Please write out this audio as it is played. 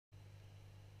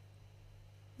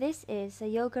This is a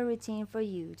yoga routine for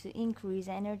you to increase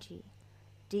energy,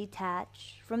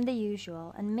 detach from the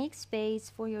usual, and make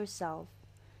space for yourself,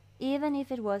 even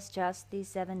if it was just these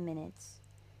 7 minutes.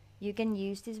 You can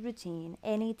use this routine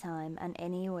anytime and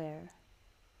anywhere.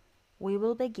 We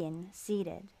will begin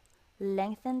seated.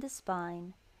 Lengthen the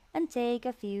spine and take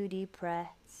a few deep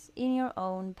breaths in your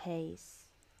own pace.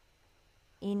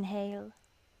 Inhale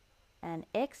and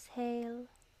exhale,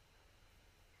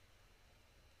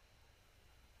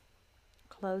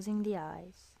 closing the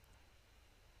eyes.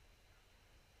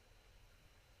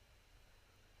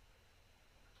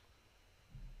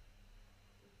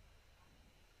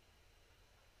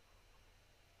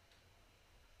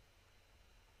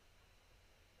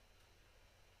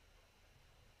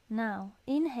 Now,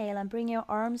 inhale and bring your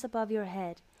arms above your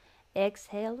head.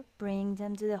 Exhale, bring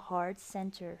them to the heart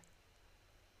center.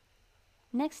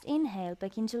 Next inhale,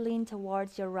 begin to lean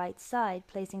towards your right side,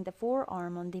 placing the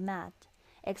forearm on the mat,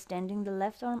 extending the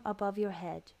left arm above your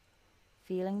head,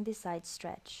 feeling the side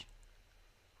stretch.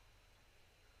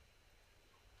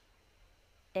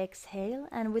 Exhale,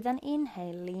 and with an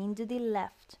inhale, lean to the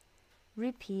left,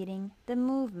 repeating the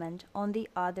movement on the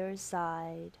other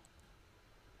side.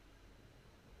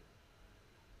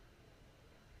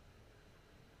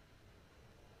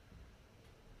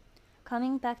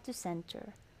 Coming back to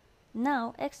center.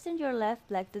 Now, extend your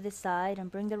left leg to the side and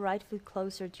bring the right foot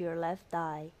closer to your left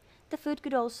thigh. The foot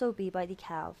could also be by the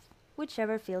calf,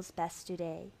 whichever feels best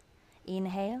today.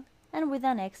 Inhale, and with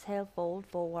an exhale, fold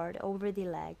forward over the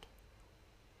leg.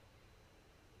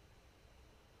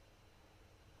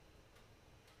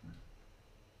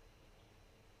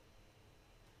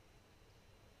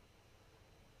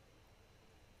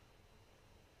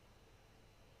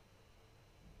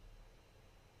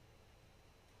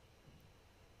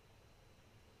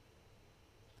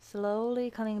 Slowly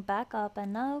coming back up,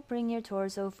 and now bring your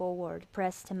torso forward.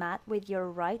 Press the mat with your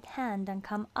right hand and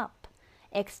come up,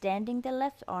 extending the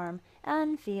left arm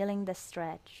and feeling the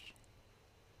stretch.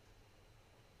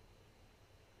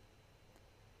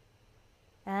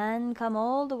 And come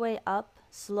all the way up,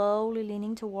 slowly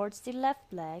leaning towards the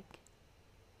left leg.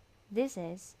 This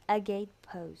is a gate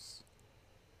pose.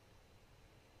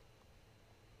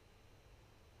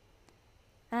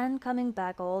 And coming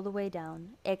back all the way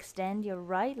down, extend your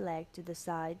right leg to the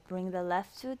side, bring the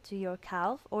left foot to your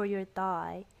calf or your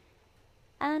thigh,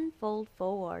 and fold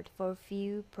forward for a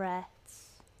few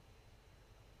breaths.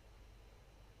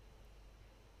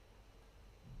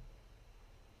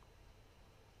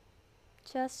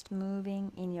 Just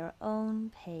moving in your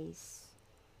own pace.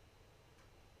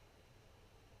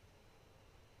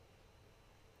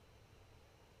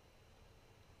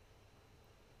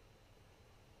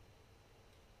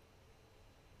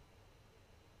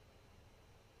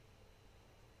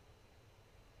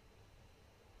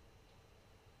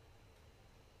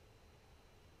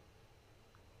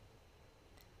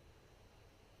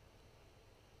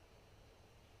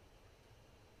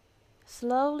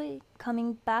 Slowly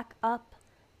coming back up,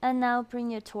 and now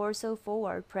bring your torso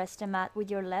forward. Press the mat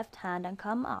with your left hand and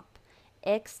come up,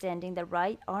 extending the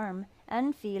right arm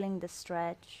and feeling the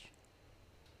stretch.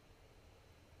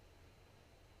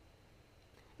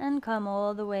 And come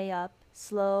all the way up,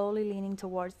 slowly leaning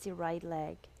towards the right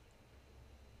leg.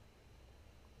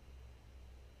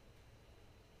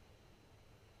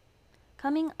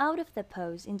 Coming out of the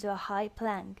pose into a high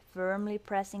plank, firmly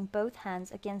pressing both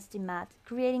hands against the mat,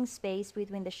 creating space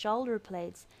between the shoulder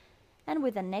blades, and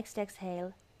with the next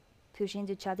exhale, push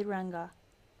into chaturanga,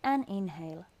 and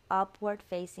inhale, upward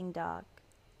facing dog.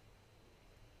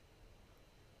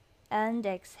 And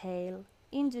exhale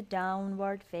into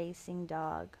downward facing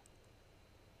dog.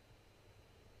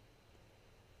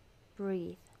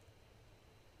 Breathe.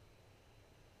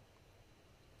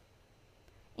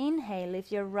 Inhale,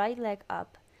 lift your right leg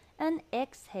up, and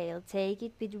exhale, take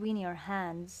it between your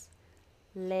hands,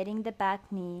 letting the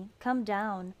back knee come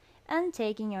down and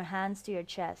taking your hands to your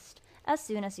chest as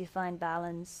soon as you find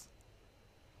balance.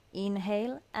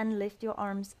 Inhale and lift your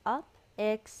arms up.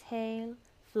 Exhale,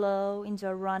 flow into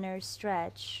a runner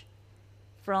stretch.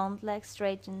 Front leg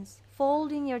straightens,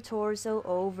 folding your torso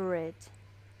over it.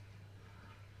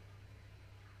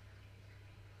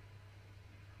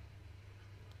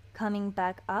 Coming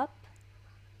back up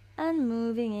and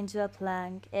moving into a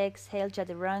plank. Exhale,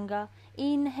 chaturanga.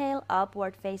 Inhale,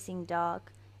 upward facing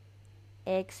dog.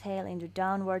 Exhale into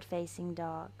downward facing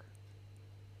dog.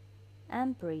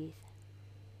 And breathe.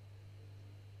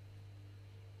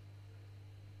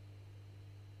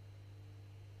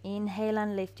 Inhale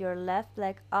and lift your left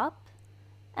leg up,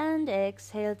 and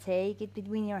exhale, take it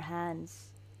between your hands,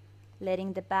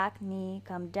 letting the back knee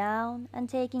come down and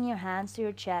taking your hands to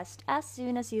your chest as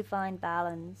soon as you find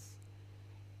balance.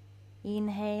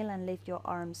 Inhale and lift your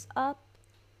arms up.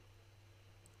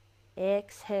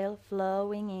 Exhale,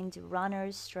 flowing into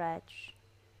runner's stretch.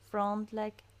 Front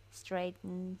leg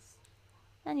straightens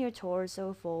and your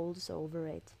torso folds over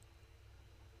it.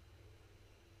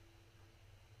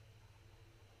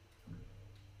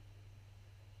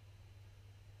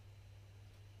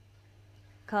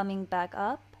 Coming back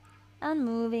up and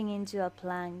moving into a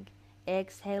plank.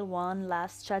 Exhale, one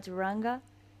last chaturanga.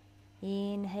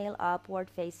 Inhale, upward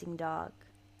facing dog.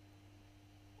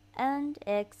 And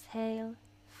exhale,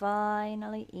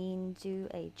 finally into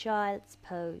a child's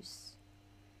pose.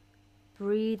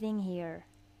 Breathing here.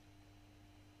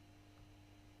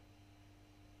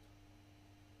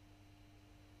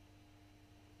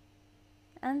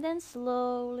 And then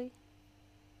slowly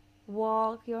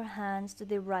walk your hands to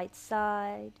the right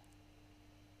side,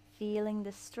 feeling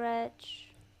the stretch,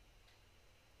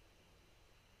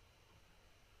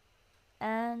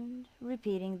 and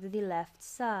repeating to the left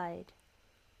side.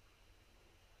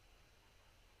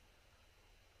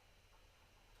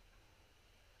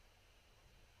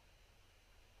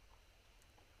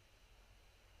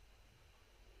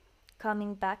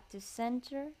 Coming back to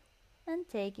center and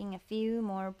taking a few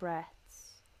more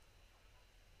breaths.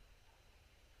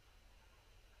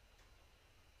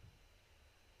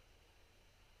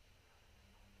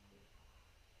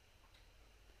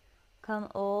 Come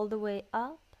all the way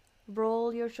up,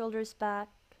 roll your shoulders back,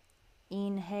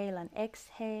 inhale and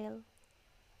exhale,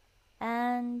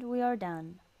 and we are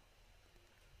done.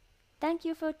 Thank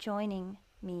you for joining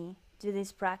me to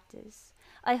this practice.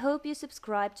 I hope you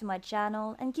subscribe to my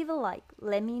channel and give a like.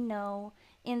 Let me know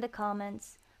in the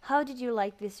comments how did you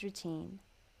like this routine.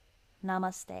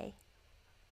 Namaste.